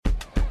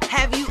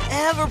Have you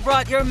ever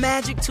brought your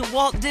magic to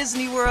Walt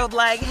Disney World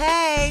like,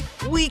 hey,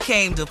 we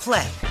came to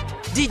play?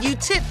 Did you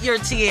tip your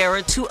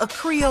tiara to a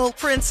Creole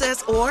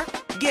princess or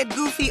get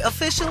goofy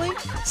officially?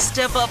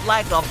 Step up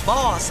like a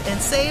boss and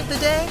save the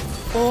day?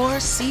 Or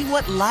see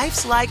what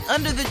life's like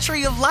under the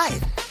tree of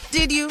life?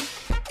 Did you?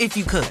 If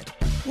you could.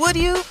 Would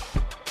you?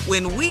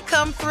 When we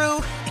come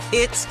through,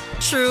 it's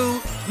true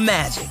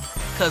magic.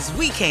 'Cause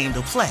we came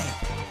to play.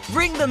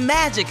 Bring the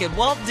magic at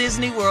Walt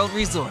Disney World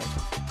Resort.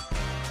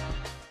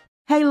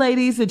 Hey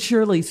ladies, it's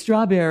Shirley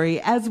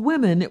Strawberry. As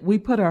women, we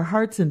put our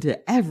hearts into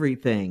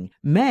everything.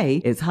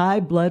 May is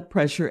High Blood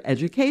Pressure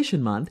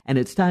Education Month, and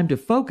it's time to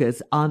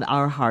focus on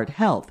our heart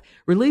health.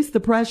 Release the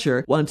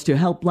Pressure wants to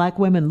help Black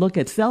women look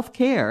at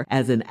self-care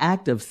as an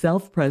act of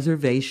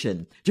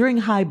self-preservation. During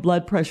High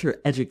Blood Pressure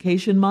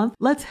Education Month,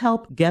 let's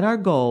help get our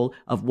goal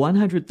of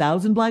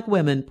 100,000 Black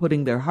women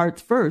putting their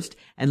hearts first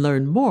and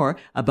learn more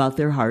about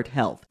their heart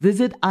health.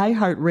 Visit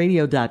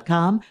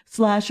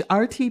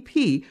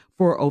iHeartRadio.com/RTP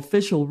for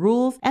official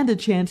rules and a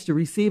chance to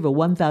receive a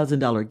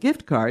 $1,000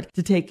 gift card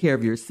to take care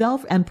of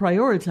yourself and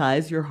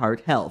prioritize your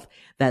heart health.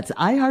 That's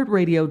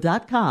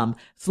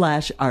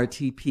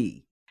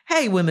iHeartRadio.com/RTP.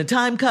 Hey, when the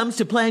time comes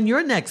to plan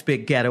your next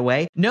big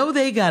getaway, know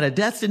they got a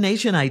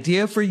destination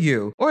idea for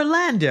you.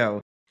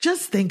 Orlando.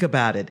 Just think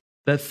about it.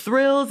 The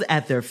thrills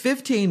at their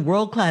 15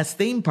 world-class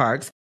theme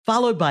parks,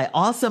 followed by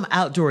awesome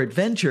outdoor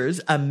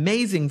adventures,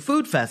 amazing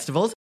food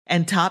festivals,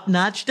 and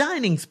top-notch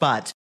dining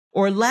spots.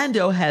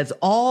 Orlando has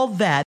all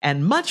that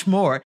and much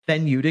more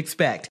than you'd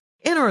expect.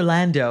 In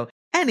Orlando,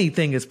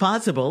 anything is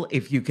possible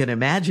if you can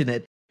imagine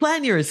it.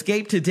 Plan your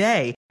escape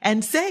today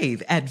and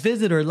save at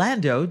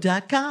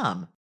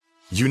visitorlando.com.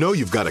 You know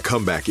you've got a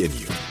comeback in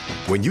you.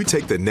 When you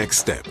take the next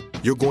step,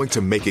 you're going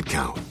to make it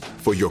count.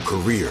 For your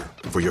career,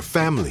 for your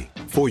family,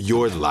 for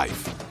your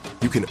life.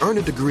 You can earn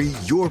a degree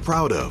you're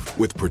proud of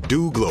with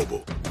Purdue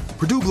Global.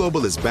 Purdue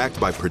Global is backed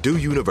by Purdue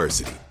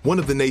University, one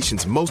of the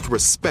nation's most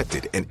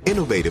respected and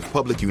innovative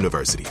public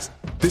universities.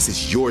 This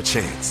is your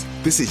chance.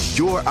 This is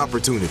your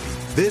opportunity.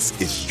 This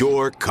is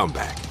your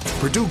comeback.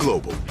 Purdue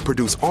Global,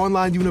 Purdue's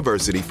online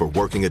university for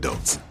working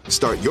adults.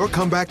 Start your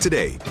comeback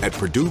today at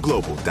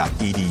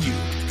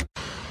purdueglobal.edu.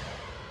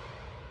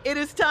 It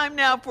is time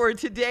now for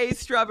today's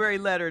Strawberry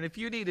Letter. And if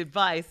you need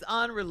advice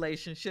on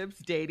relationships,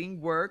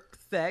 dating, work,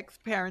 sex,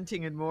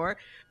 parenting, and more,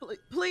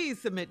 please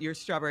submit your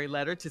Strawberry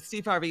Letter to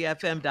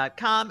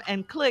steveharveyfm.com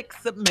and click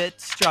Submit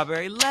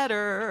Strawberry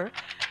Letter.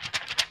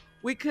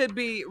 We could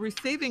be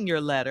receiving your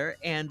letter,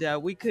 and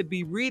we could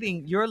be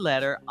reading your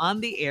letter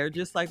on the air,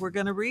 just like we're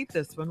going to read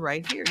this one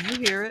right here. You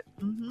hear it.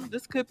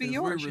 This could be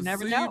yours. You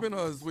never know. Receiving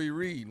or is we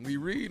reading? We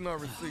reading or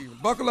receiving?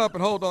 Buckle up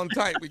and hold on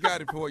tight. We got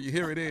it for you.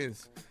 Here it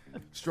is.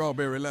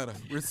 Strawberry Letter.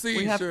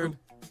 Receive, Shirley.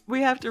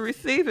 We have to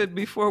receive it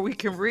before we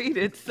can read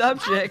it.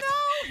 Subject. I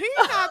know.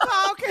 He's not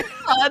talking.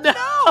 I know.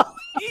 No,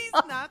 he's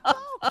not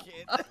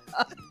talking.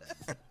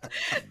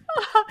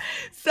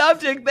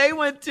 Subject, they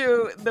went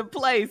to the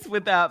place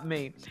without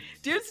me.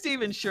 Dear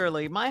Steve and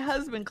Shirley, my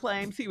husband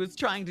claims he was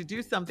trying to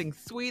do something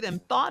sweet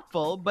and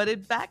thoughtful, but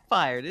it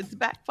backfired. It's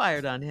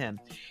backfired on him.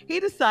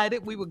 He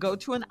decided we would go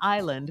to an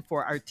island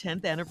for our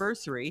 10th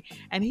anniversary,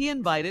 and he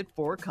invited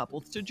 4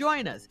 couples to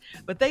join us.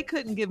 But they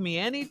couldn't give me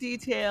any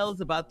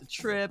details about the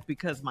trip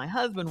because my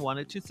husband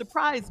wanted to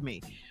surprise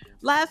me.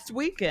 Last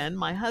weekend,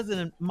 my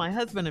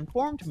husband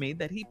informed me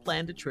that he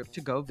planned a trip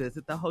to go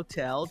visit the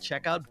hotel,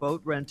 check out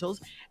boat rentals,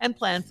 and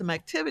plan some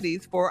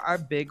activities for our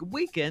big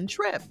weekend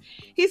trip.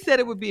 He said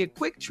it would be a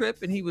quick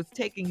trip and he was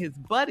taking his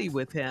buddy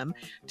with him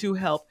to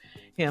help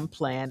him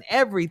plan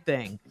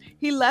everything.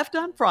 He left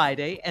on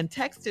Friday and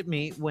texted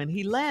me when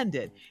he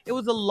landed. It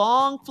was a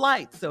long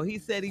flight, so he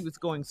said he was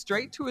going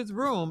straight to his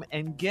room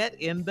and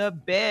get in the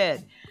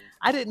bed.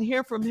 I didn't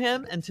hear from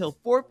him until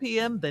 4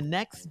 p.m. the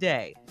next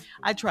day.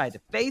 I tried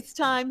to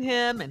FaceTime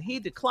him and he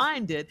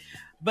declined it,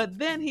 but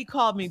then he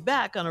called me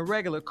back on a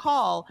regular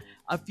call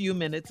a few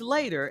minutes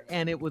later,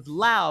 and it was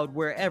loud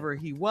wherever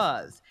he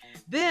was.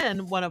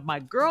 Then one of my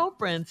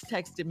girlfriends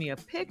texted me a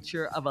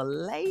picture of a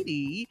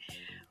lady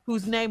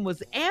whose name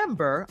was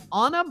Amber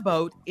on a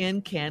boat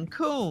in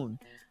Cancun.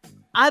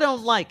 I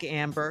don't like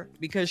Amber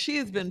because she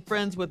has been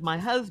friends with my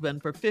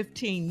husband for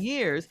 15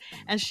 years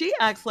and she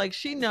acts like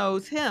she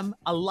knows him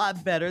a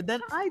lot better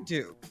than I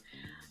do.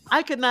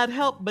 I could not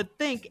help but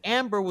think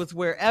Amber was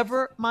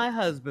wherever my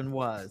husband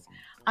was.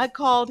 I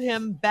called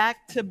him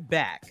back to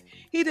back.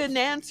 He didn't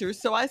answer,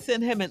 so I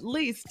sent him at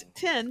least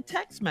 10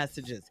 text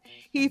messages.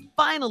 He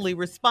finally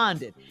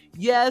responded.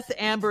 Yes,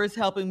 Amber is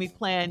helping me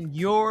plan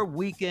your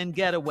weekend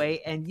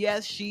getaway, and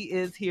yes, she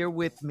is here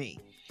with me.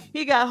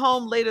 He got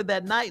home later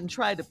that night and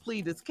tried to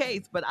plead his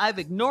case, but I've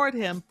ignored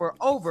him for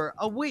over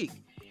a week.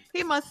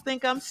 He must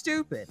think I'm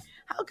stupid.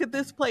 How could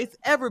this place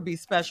ever be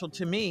special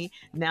to me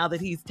now that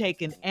he's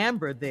taken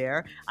Amber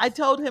there? I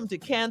told him to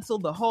cancel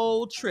the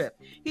whole trip.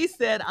 He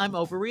said I'm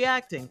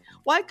overreacting.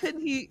 Why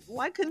couldn't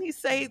he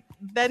say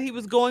that he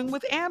was going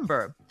with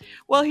Amber?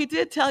 Well, he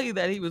did tell you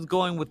that he was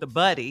going with a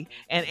buddy,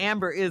 and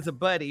Amber is a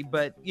buddy,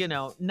 but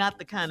not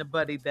the kind of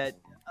buddy that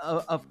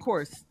of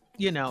course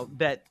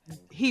that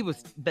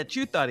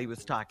you thought he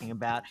was talking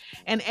about.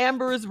 And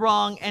Amber is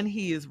wrong and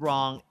he is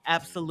wrong.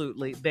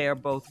 Absolutely. They are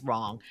both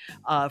wrong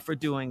for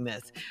doing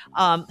this.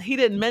 He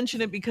didn't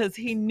mention it because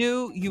he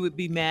knew you would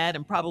be mad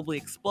and probably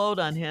explode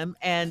on him.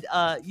 And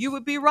you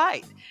would be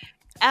right.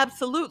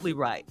 Absolutely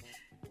right.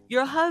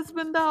 Your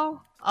husband,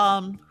 though,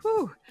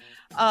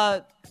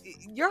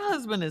 your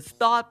husband is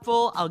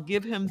thoughtful. I'll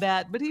give him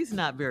that, but he's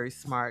not very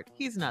smart.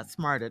 He's not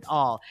smart at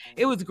all.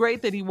 It was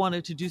great that he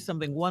wanted to do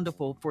something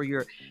wonderful for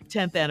your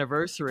 10th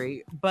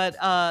anniversary, but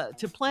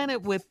to plan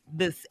it with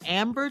this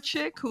Amber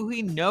chick who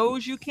he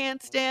knows you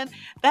can't stand,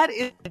 that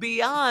is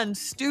beyond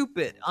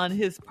stupid on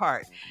his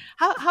part.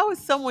 How is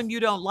someone you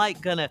don't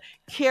like gonna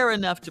care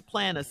enough to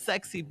plan a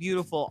sexy,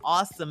 beautiful,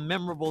 awesome,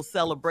 memorable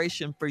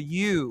celebration for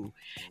you?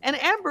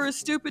 And Amber is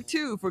stupid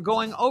too for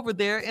going over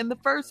there in the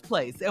first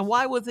place. And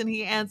why wasn't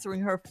he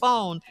answering her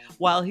phone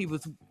while he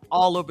was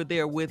all over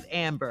there with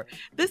Amber?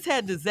 This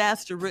had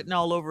disaster written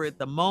all over it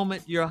the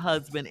moment your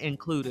husband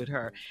included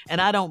her.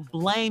 And I don't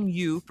blame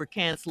you for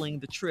canceling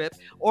the trip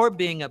or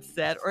being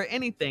upset or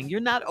anything. You're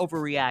not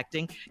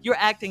overreacting. You're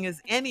acting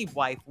as any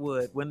wife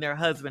would when their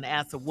husband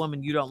asks a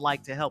woman you don't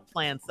like to help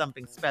plan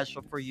something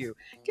special for you.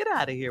 Get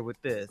out of here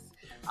with this.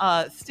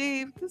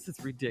 Steve, this is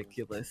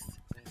ridiculous.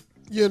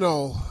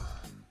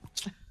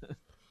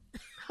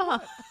 All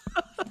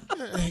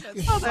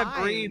that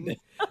breathing.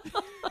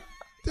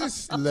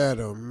 This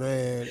letter,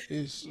 man,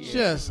 is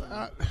just...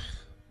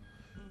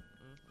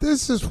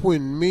 this is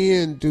when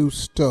men do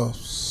stuff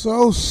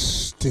so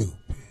stupid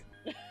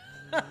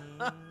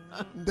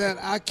that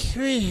I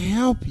can't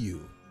help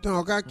you.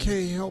 Dog, I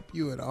can't help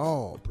you at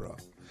all, bro.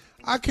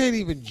 I can't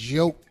even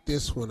joke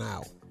this one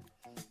out.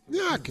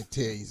 Yeah, I could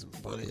tell you some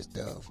funny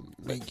stuff and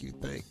make you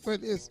think,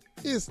 but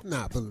it's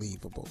not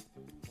believable.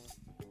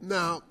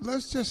 Now,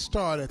 let's just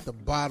start at the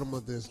bottom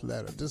of this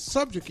letter. The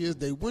subject is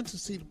they went to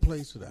see the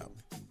place without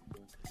me.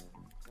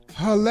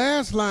 Her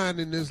last line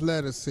in this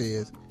letter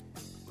says,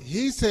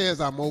 he says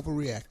I'm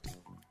overreacting.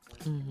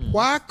 Mm-hmm.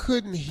 Why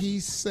couldn't he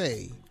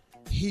say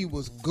he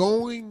was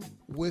going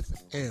with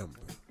Amber?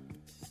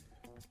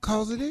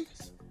 'Cause it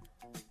is.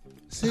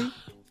 See?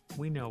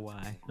 We know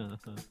why.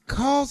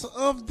 'Cause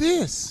of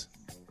this.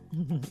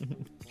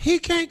 He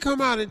can't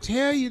come out and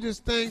tell you this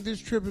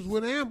trip is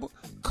with Amber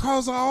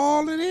 'cause of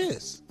all it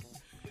is.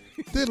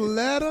 The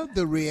letter,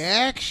 the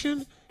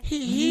reaction,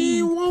 he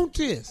didn't want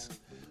this.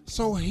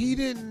 So he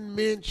didn't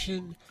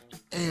mention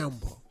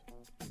Amber.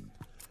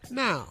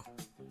 Now,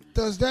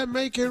 does that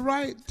make it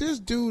right? This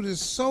dude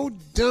is so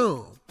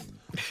dumb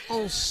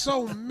on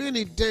so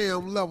many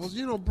damn levels.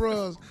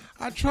 Bros,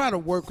 I try to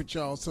work with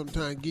y'all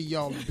sometimes, give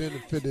y'all the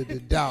benefit of the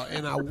doubt,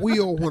 and I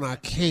will when I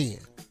can.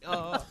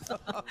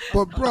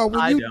 But, bro,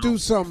 when you do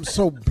something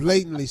so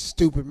blatantly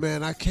stupid,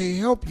 man, I can't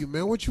help you,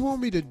 man. What you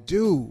want me to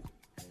do?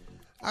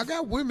 I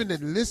got women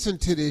that listen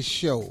to this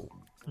show.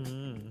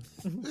 And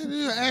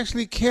they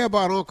actually care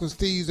about Uncle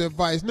Steve's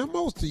advice. Now,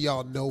 most of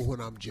y'all know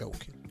when I'm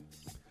joking.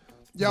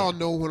 Y'all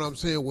know when I'm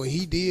saying, well,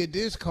 he did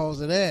this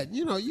cause of that.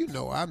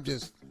 I'm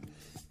just...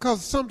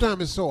 Because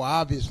sometimes it's so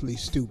obviously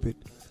stupid.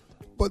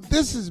 But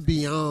this is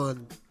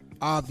beyond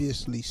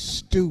obviously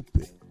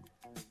stupid.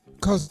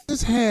 Because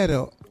this had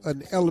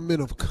an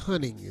element of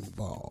cunning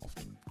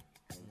involved.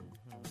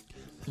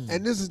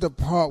 And this is the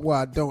part where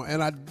I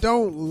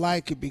don't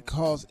like it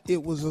because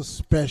it was a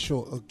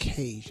special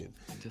occasion.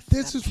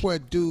 This is where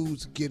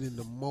dudes get in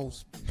the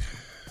most.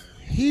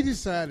 He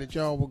decided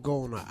y'all were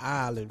going to an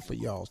island for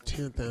y'all's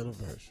 10th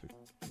anniversary.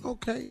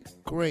 Okay,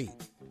 great.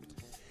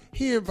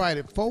 He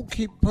invited 4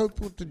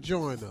 people to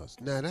join us.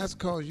 Now that's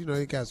cause,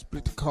 they got to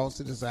split the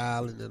cost of this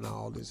island and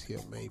all this here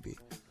maybe.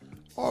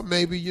 Or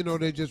maybe,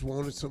 they just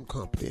wanted some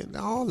company. And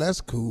all that's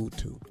cool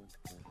too.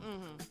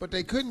 But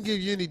they couldn't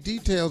give you any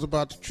details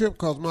about the trip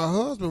because my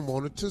husband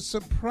wanted to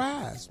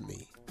surprise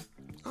me.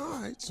 All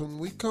right, so when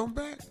we come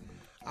back,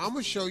 I'm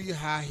going to show you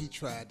how he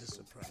tried to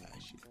surprise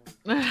you.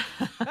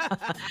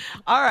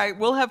 All right,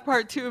 we'll have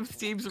part 2 of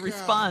Steve's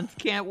response.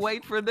 Can't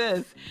wait for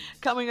this.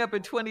 Coming up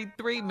at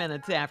 23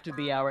 minutes after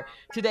the hour.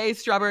 Today's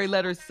Strawberry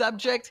Letter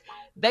subject,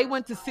 they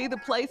went to see the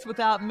place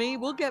without me.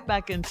 We'll get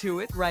back into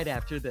it right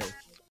after this.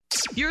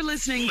 You're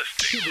listening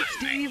to the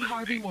Steve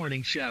Harvey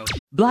Morning Show.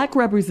 Black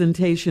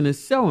representation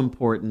is so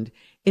important.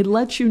 It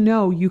lets you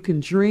know you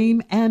can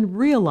dream and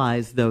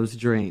realize those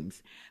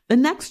dreams. The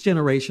next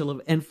generation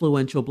of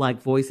influential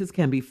Black voices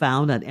can be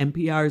found on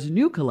NPR's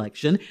new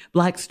collection,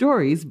 Black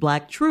Stories,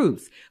 Black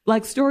Truths.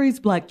 Black Stories,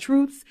 Black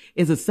Truths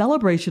is a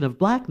celebration of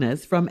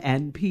Blackness from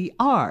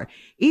NPR.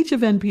 Each of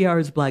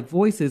NPR's Black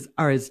voices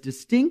are as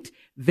distinct,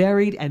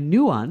 varied, and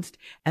nuanced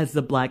as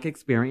the Black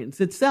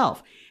experience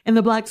itself. In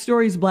the Black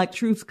Stories, Black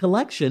Truths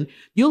collection,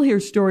 you'll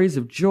hear stories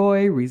of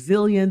joy,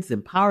 resilience,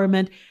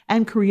 empowerment,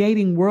 and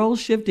creating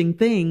world-shifting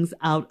things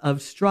out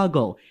of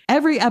struggle.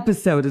 Every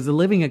episode is a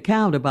living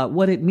account about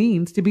what it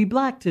means to be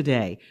Black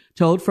today,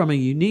 told from a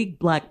unique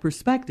Black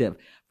perspective.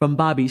 From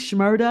Bobby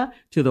Shmurda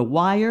to The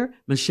Wire,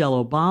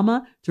 Michelle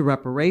Obama to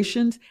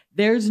reparations,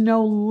 there's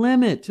no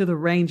limit to the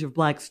range of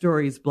Black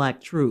Stories,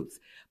 Black Truths.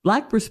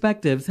 Black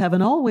perspectives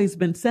haven't always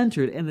been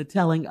centered in the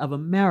telling of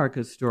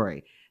America's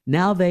story.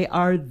 Now they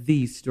are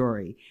the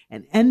story.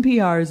 In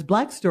NPR's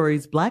Black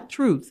Stories, Black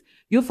Truths,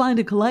 you'll find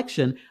a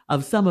collection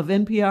of some of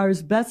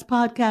NPR's best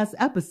podcast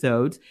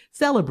episodes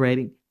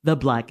celebrating the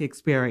Black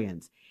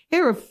experience.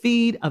 Hear a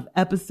feed of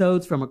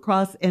episodes from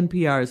across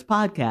NPR's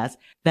podcasts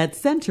that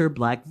center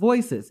Black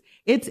voices.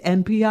 It's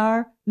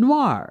NPR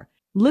Noir.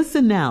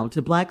 Listen now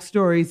to Black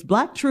Stories,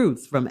 Black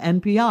Truths from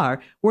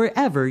NPR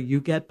wherever you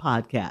get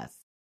podcasts.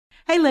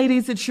 Hey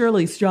ladies, it's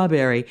Shirley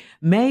Strawberry.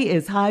 May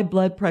is High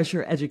Blood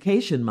Pressure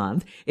Education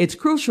Month. It's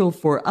crucial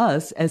for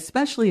us,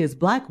 especially as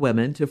Black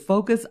women, to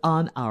focus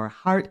on our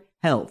heart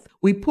health.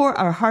 We pour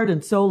our heart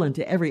and soul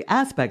into every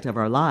aspect of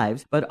our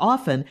lives, but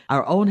often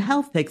our own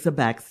health takes a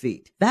back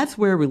seat. That's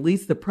where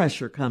Release the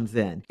Pressure comes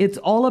in. It's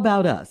all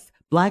about us.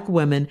 Black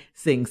women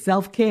seeing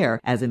self-care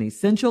as an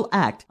essential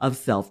act of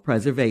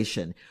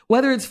self-preservation.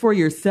 Whether it's for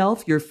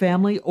yourself, your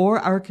family, or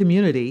our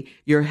community,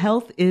 your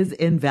health is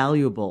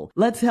invaluable.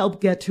 Let's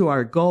help get to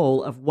our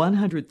goal of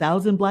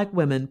 100,000 Black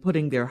women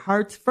putting their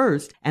hearts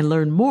first and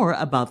learn more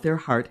about their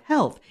heart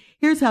health.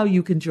 Here's how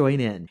you can join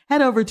in.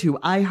 Head over to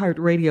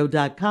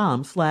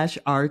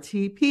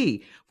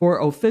iHeartRadio.com/RTP for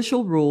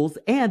official rules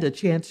and a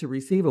chance to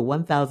receive a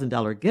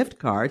 $1,000 gift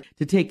card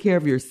to take care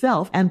of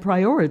yourself and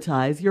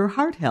prioritize your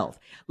heart health.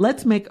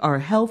 Let's make our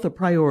health a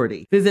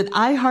priority. Visit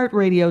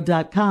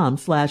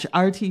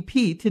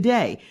iHeartRadio.com/RTP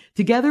today.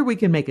 Together we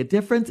can make a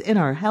difference in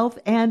our health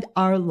and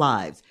our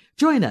lives.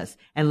 Join us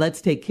and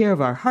let's take care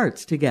of our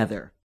hearts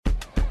together.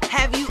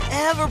 Have you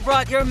ever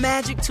brought your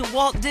magic to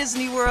Walt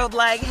Disney World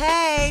like,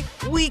 hey,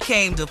 we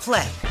came to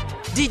play?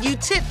 Did you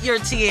tip your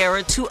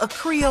tiara to a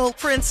Creole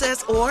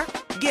princess or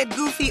get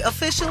goofy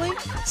officially?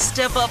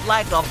 Step up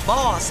like a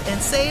boss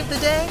and save the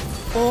day?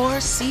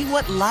 Or see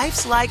what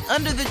life's like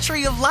under the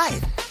tree of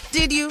life?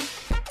 Did you?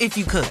 If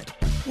you could.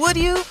 Would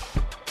you?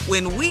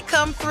 When we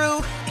come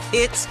through,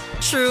 it's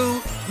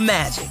true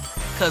magic.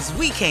 'Cause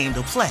we came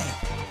to play.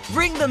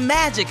 Bring the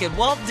magic at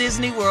Walt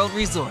Disney World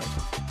Resort.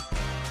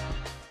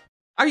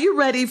 Are you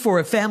ready for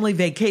a family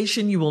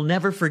vacation you will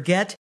never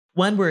forget?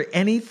 One where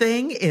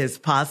anything is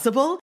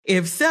possible?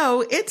 If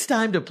so, it's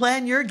time to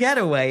plan your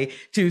getaway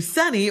to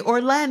sunny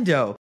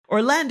Orlando.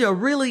 Orlando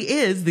really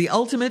is the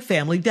ultimate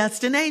family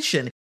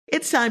destination.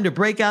 It's time to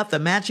break out the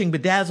matching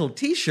bedazzled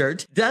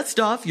t-shirt, dust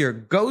off your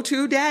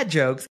go-to dad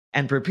jokes,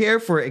 and prepare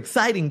for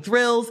exciting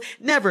thrills,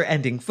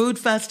 never-ending food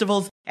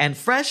festivals, and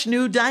fresh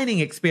new dining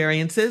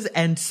experiences,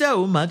 and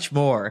so much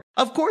more.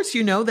 Of course,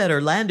 you know that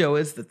Orlando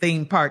is the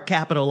theme park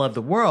capital of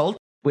the world,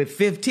 with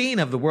 15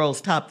 of the world's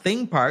top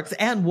theme parks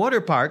and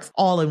water parks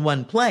all in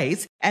one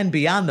place. And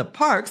beyond the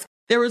parks,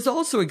 there is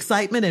also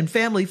excitement and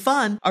family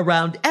fun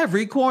around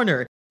every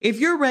corner. If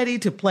you're ready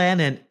to plan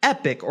an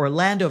epic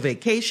Orlando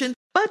vacation,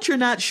 but you're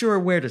not sure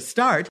where to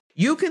start,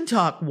 you can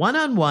talk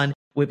one-on-one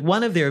with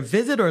one of their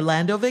Visit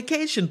Orlando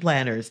vacation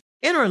planners.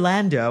 In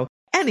Orlando,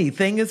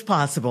 anything is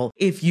possible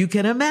if you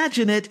can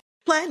imagine it.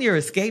 Plan your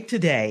escape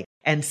today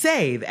and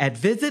save at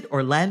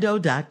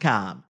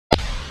visitorlando.com.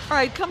 All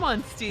right, come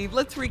on, Steve.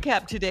 Let's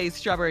recap today's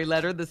Strawberry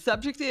Letter. The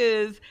subject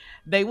is,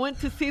 they went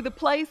to see the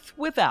place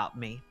without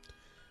me.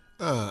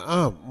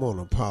 I want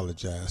to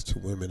apologize to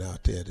women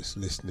out there that's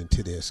listening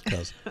to this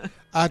because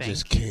I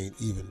just can't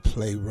even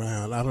play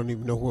around. I don't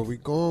even know where we're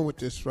going with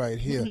this right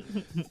here.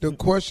 The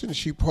question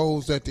she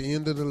posed at the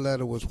end of the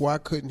letter was, why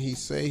couldn't he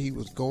say he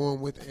was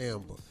going with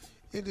Amber?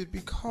 It is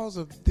because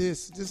of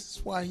this. This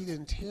is why he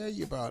didn't tell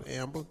you about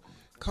Amber,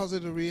 because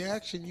of the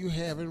reaction you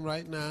having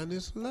right now in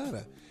this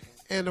letter.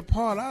 And the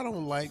part I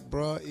don't like,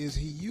 bruh, is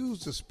he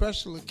used a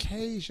special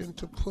occasion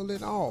to pull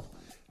it off.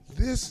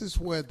 This is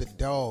where the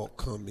dog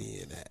come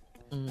in at.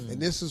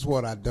 And this is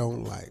what I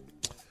don't like.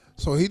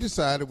 So he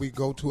decided we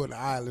go to an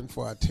island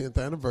for our 10th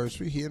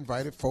anniversary. He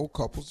invited 4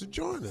 couples to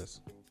join us.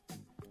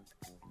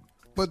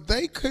 But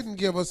they couldn't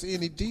give us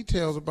any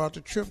details about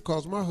the trip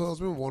because my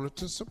husband wanted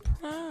to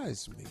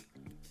surprise me.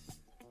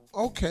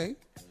 Okay,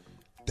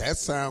 that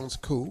sounds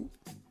cool.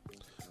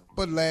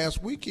 But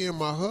last weekend,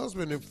 my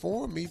husband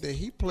informed me that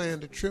he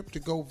planned a trip to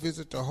go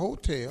visit the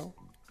hotel,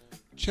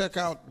 check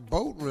out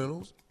boat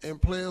rentals,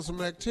 and plan some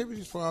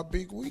activities for our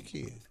big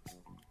weekend.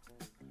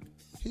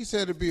 He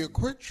said it'd be a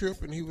quick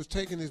trip, and he was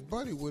taking his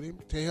buddy with him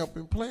to help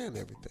him plan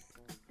everything.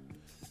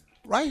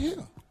 Right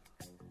here.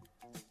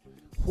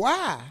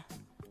 Why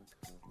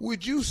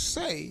would you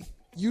say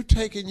you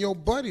taking your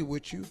buddy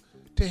with you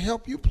to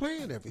help you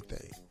plan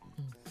everything?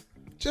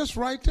 Just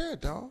right there,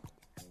 dog.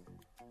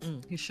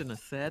 He shouldn't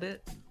have said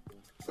it.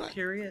 Right,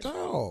 Period.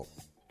 dog.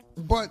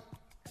 But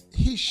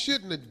he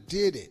shouldn't have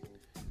did it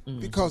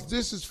because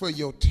this is for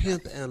your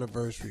 10th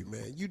anniversary,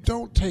 man. You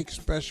don't take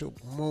special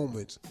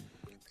moments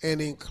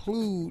and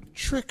include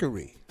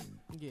trickery.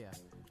 Yeah.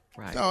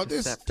 Right. Dog,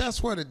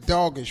 that's where the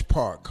doggish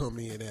part come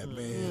in at,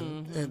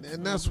 man.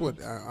 And that's what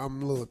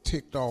I'm a little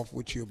ticked off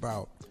with you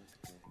about.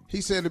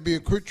 He said it'd be a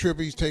quick trip.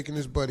 He's taking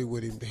his buddy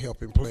with him to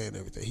help him plan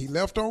everything. He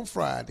left on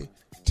Friday.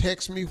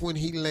 Text me when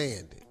he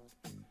landed.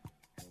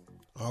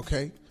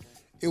 Okay?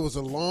 It was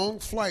a long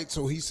flight,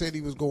 so he said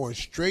he was going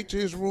straight to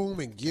his room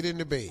and get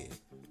into bed.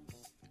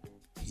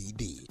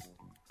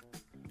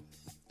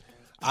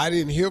 I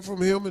didn't hear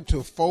from him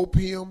until 4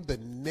 p.m. the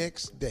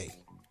next day.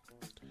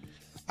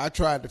 I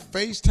tried to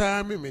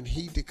FaceTime him and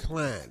he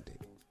declined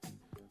it.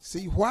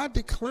 See, why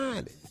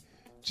decline it?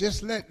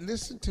 Just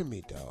listen to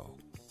me, dog.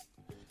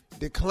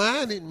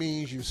 Decline it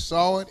means you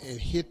saw it and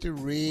hit the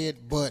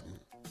red button.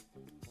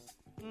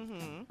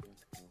 Mm-hmm.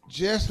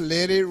 Just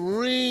let it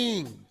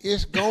ring.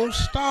 It's gonna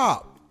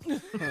stop.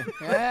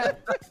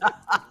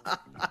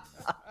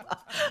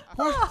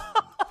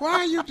 Why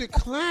are you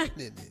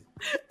declining it?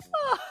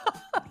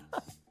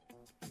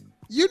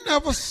 You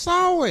never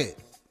saw it.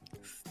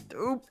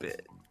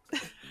 Stupid.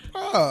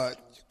 You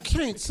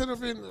can't sit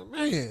up in the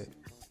man.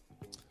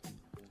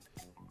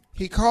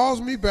 He calls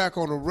me back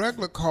on a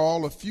regular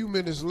call a few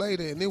minutes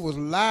later, and it was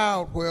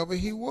loud wherever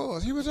he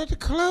was. He was at the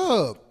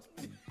club.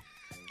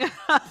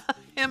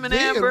 Him and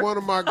then Amber. One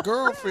of my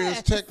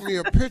girlfriends texted me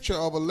a picture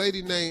of a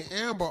lady named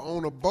Amber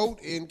on a boat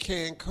in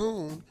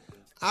Cancun.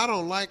 I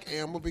don't like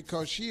Amber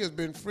because she has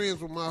been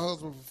friends with my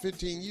husband for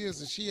 15 years,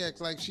 and she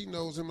acts like she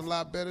knows him a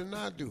lot better than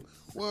I do.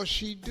 Well,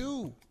 she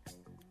do.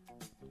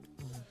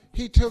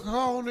 He took her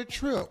on a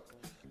trip.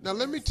 Now,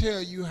 let me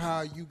tell you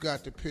how you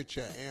got the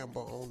picture of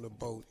Amber on the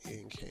boat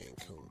in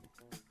Cancun.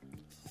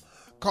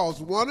 Because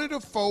one of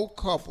the 4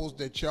 couples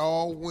that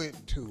y'all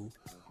went to,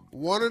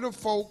 one of the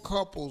 4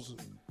 couples,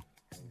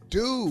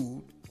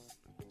 dude,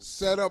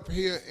 sat up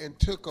here and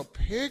took a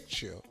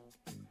picture,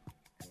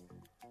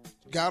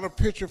 got a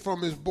picture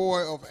from his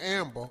boy of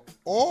Amber,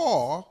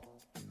 or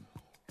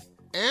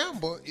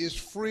Amber is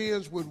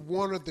friends with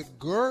one of the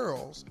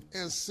girls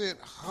and sent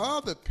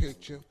her the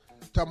picture,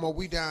 talking about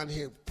we down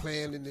here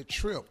planning the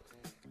trip,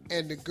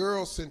 and the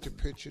girl sent a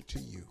picture to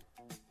you.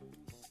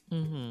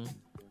 Mm-hmm.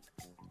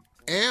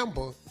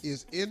 Amber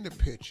is in the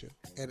picture,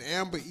 and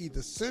Amber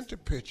either sent a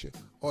picture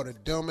or the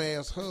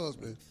dumbass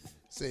husband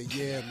said,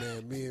 yeah,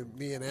 man,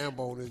 me and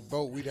Amber on this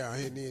boat, we down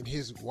here, and then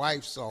his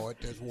wife saw it.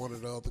 That's one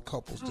of the other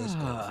couples that's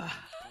going.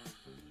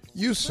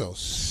 You so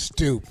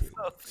stupid.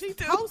 She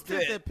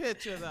posted the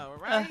picture, though,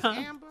 right,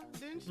 Amber?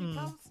 Didn't she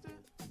post it?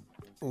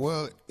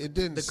 Well, it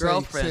didn't the say.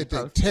 Girlfriend It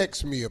said they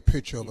text me a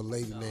picture of a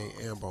lady named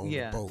Amber on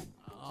the boat.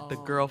 The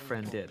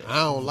girlfriend did it.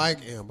 I don't like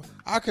Amber.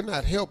 I could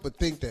not help but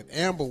think that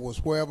Amber was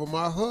wherever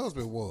my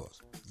husband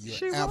was.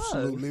 You're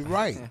absolutely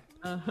right.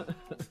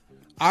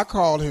 I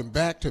called him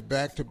back to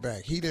back to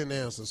back. He didn't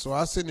answer, so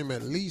I sent him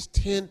at least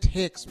 10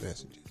 text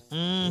messages.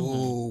 Mm-hmm.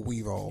 Oh,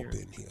 we've all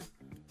been here.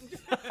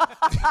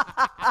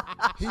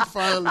 He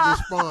finally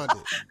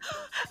responded.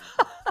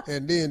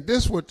 And then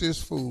this is what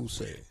this fool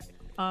said.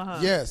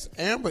 Yes,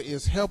 Amber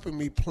is helping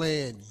me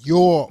plan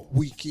your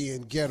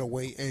weekend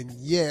getaway, and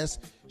yes,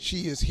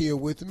 she is here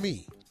with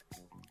me.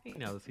 He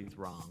knows he's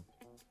wrong.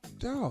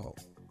 Dog,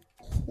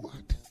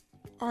 what?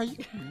 Are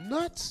you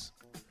nuts?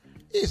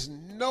 There's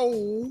no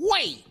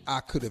way I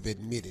could have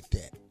admitted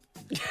that.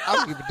 I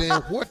don't give a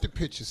damn what the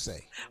picture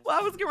say. Well,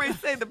 I was going to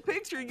say the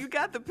picture. You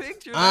got the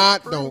picture. I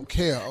don't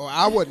care. Oh,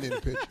 I wasn't in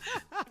the picture.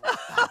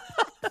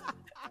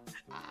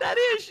 That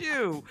is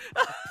you.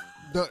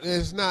 No,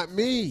 it's not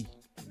me.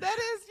 That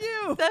is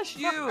you. That's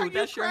you.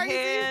 That's your crazy?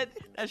 head.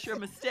 That's your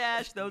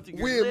mustache. Those are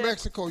your We're lips. in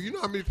Mexico. You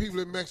know how many people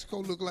in Mexico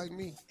look like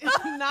me?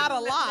 Not a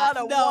lot. Not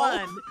a no.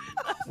 one.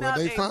 Well,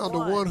 they found the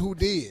one who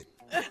did.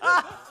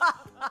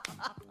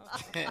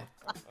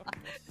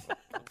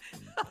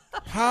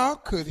 How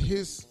could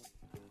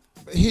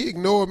he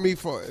ignored me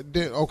for,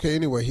 okay,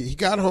 anyway, he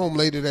got home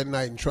later that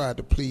night and tried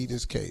to plead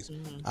his case.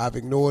 Mm-hmm. I've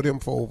ignored him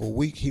for over a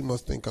week. He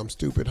must think I'm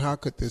stupid. How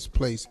could this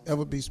place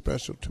ever be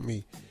special to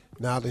me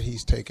now that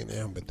he's taken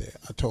Amber there?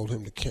 I told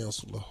him to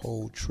cancel the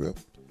whole trip,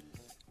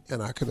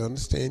 and I could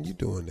understand you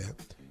doing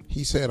that.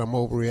 He said I'm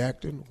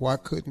overreacting. Why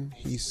couldn't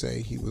he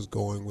say he was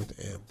going with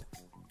Amber?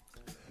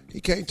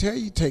 He can't tell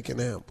you taking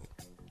Amber.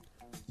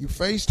 You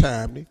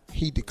FaceTimed him.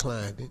 He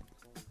declined it.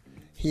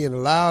 He in a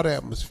loud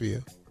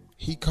atmosphere.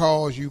 He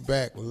calls you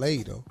back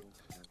later.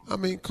 I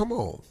mean, come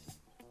on.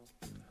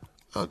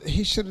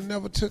 He should have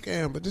never took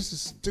Amber. This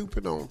is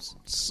stupid on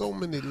so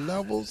many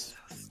levels.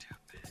 So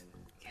stupid.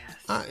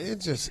 Yes.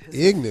 It's just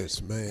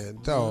ignorance, man,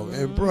 dog.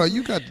 Mm-hmm. And bro,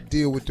 you got to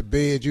deal with the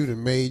bed you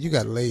done made. You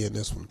got to lay in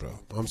this one, bro.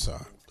 I'm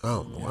sorry. I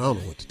don't know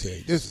what to tell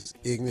you. This is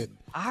ignorant.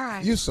 All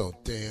right. You so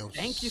damn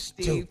Thank you,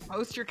 Steve. stupid.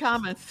 Post your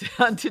comments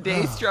on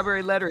today's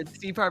Strawberry Letter at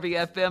Steve Harvey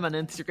FM on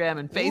Instagram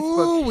and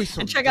Facebook. Ooh,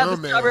 and check out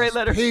the Strawberry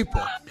Letter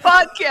people.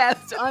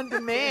 podcast on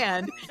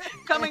demand.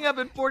 Coming up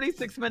in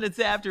 46 minutes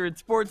after, it's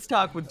Sports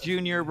Talk with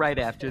Junior right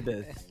after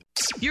this.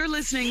 You're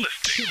listening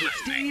to the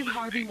Steve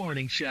Harvey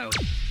Morning Show.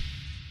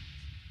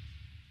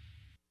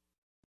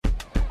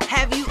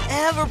 Have you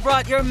ever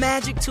brought your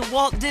magic to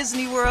Walt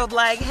Disney World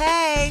like,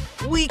 hey,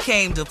 we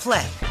came to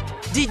play?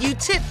 Did you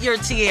tip your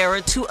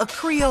tiara to a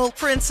Creole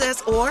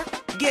princess or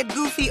get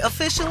goofy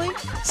officially?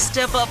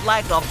 Step up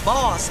like a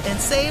boss and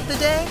save the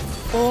day?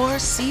 Or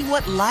see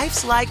what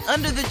life's like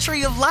under the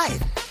tree of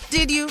life?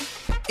 Did you?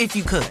 If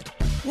you could.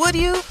 Would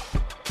you?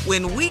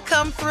 When we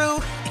come through,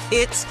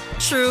 it's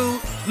true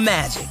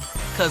magic.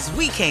 'Cause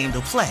we came to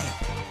play.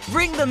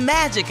 Bring the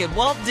magic at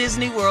Walt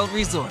Disney World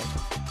Resort.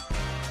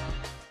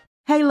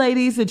 Hey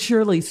ladies, it's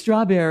Shirley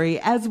Strawberry.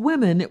 As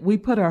women, we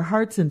put our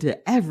hearts into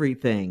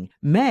everything.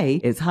 May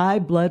is High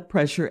Blood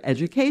Pressure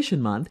Education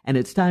Month, and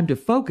it's time to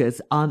focus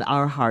on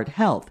our heart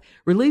health.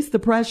 Release the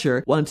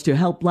Pressure wants to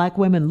help Black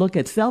women look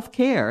at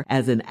self-care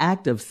as an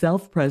act of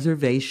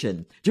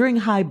self-preservation. During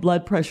High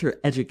Blood Pressure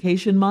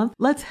Education Month,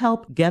 let's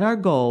help get our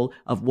goal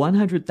of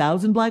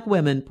 100,000 Black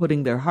women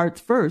putting their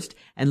hearts first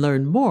and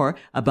learn more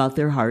about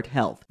their heart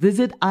health.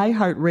 Visit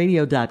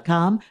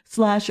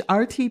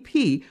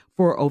iHeartRadio.com/RTP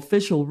for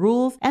official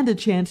rules and a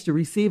chance to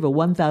receive a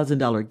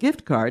 $1,000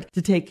 gift card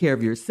to take care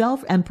of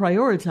yourself and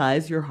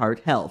prioritize your heart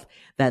health.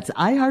 That's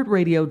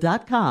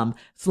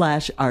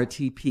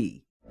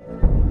iHeartRadio.com/RTP.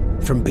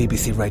 From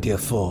BBC Radio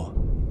 4,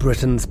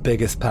 Britain's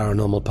biggest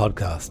paranormal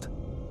podcast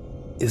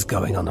is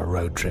going on a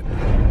road trip.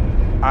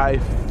 I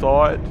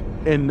thought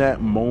in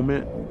that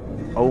moment,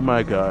 oh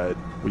my God,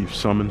 we've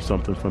summoned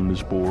something from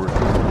this board.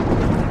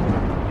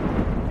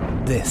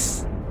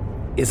 This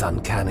is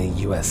Uncanny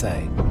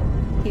USA.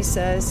 He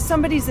says,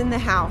 somebody's in the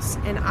house,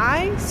 and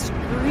I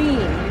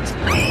screamed.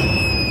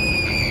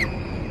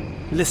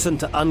 Listen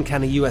to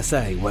Uncanny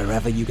USA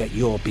wherever you get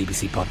your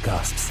BBC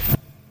podcasts,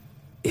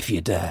 if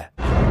you dare.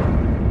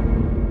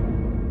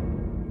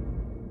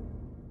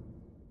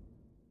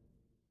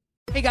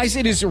 Hey guys,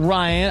 it is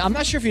Ryan. I'm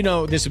not sure if you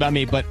know this about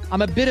me, but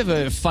I'm a bit of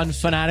a fun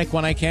fanatic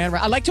when I can.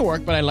 I like to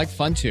work, but I like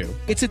fun too.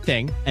 It's a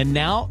thing. And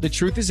now the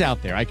truth is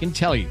out there. I can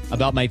tell you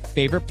about my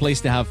favorite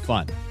place to have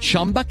fun.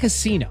 Chumba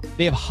Casino.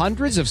 They have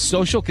hundreds of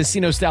social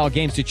casino style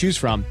games to choose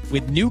from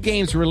with new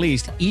games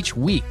released each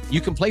week. You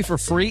can play for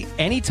free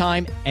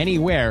anytime,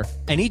 anywhere.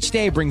 And each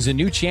day brings a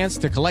new chance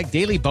to collect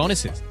daily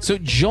bonuses. So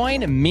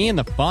join me in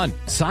the fun.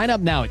 Sign up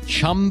now at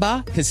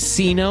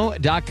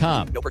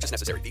ChumbaCasino.com. No purchase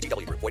necessary.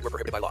 VGW Group. Void where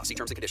prohibited by law. See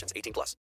terms and conditions. 18+.